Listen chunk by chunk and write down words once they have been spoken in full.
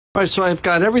All right, so I've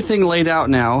got everything laid out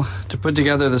now to put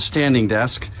together the standing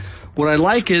desk. What I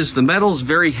like is the metal's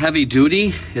very heavy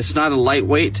duty. It's not a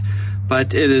lightweight,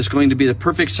 but it is going to be the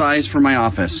perfect size for my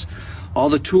office. All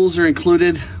the tools are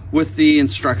included with the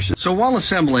instructions. So while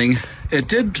assembling, it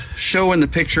did show in the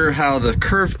picture how the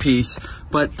curved piece,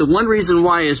 but the one reason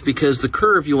why is because the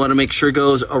curve you want to make sure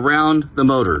goes around the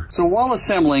motor. So while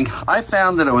assembling, I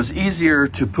found that it was easier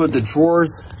to put the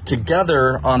drawers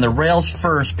together on the rails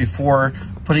first before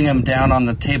putting them down on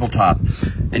the tabletop.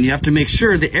 And you have to make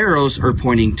sure the arrows are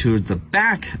pointing to the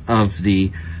back of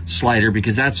the slider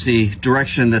because that's the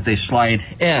direction that they slide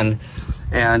in.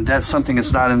 And that's something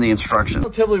that's not in the instruction.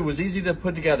 Relatively was easy to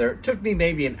put together. It took me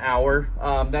maybe an hour.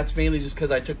 That's mainly just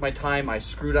because I took my time. I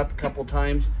screwed up a couple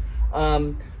times.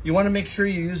 You want to make sure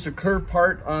you use a curved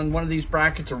part on one of these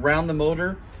brackets around the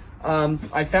motor.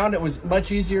 I found it was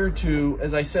much easier to,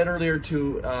 as I said earlier,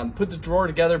 to put the drawer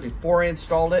together before I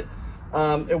installed it.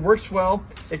 It works well.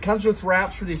 It comes with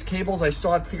wraps for these cables. I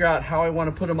still have to figure out how I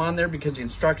want to put them on there because the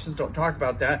instructions don't talk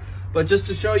about that. But just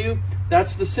to show you,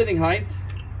 that's the sitting height.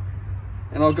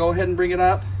 And I'll go ahead and bring it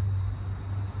up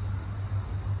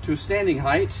to standing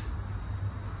height.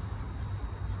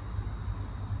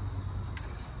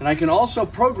 And I can also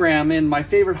program in my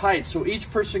favorite height so each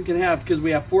person can have, because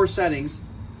we have 4 settings,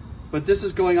 but this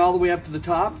is going all the way up to the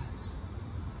top.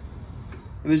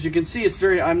 And as you can see,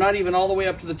 I'm not even all the way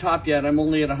up to the top yet. I'm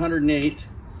only at 108.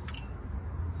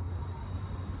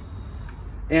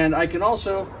 And I can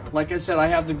also, like I said, I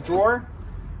have the drawer,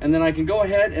 and then I can go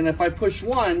ahead, and if I push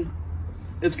 1,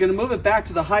 it's going to move it back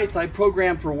to the height I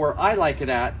programmed for where I like it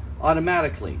at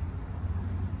automatically.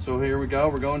 So here we go,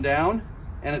 we're going down,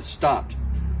 and it's stopped.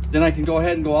 Then I can go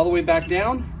ahead and go all the way back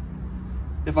down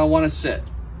if I want to sit.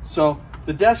 So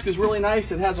the desk is really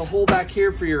nice. It has a hole back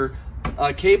here for your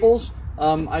cables.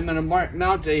 I'm going to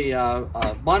mount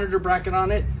a monitor bracket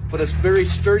on it, but it's very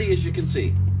sturdy, as you can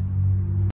see.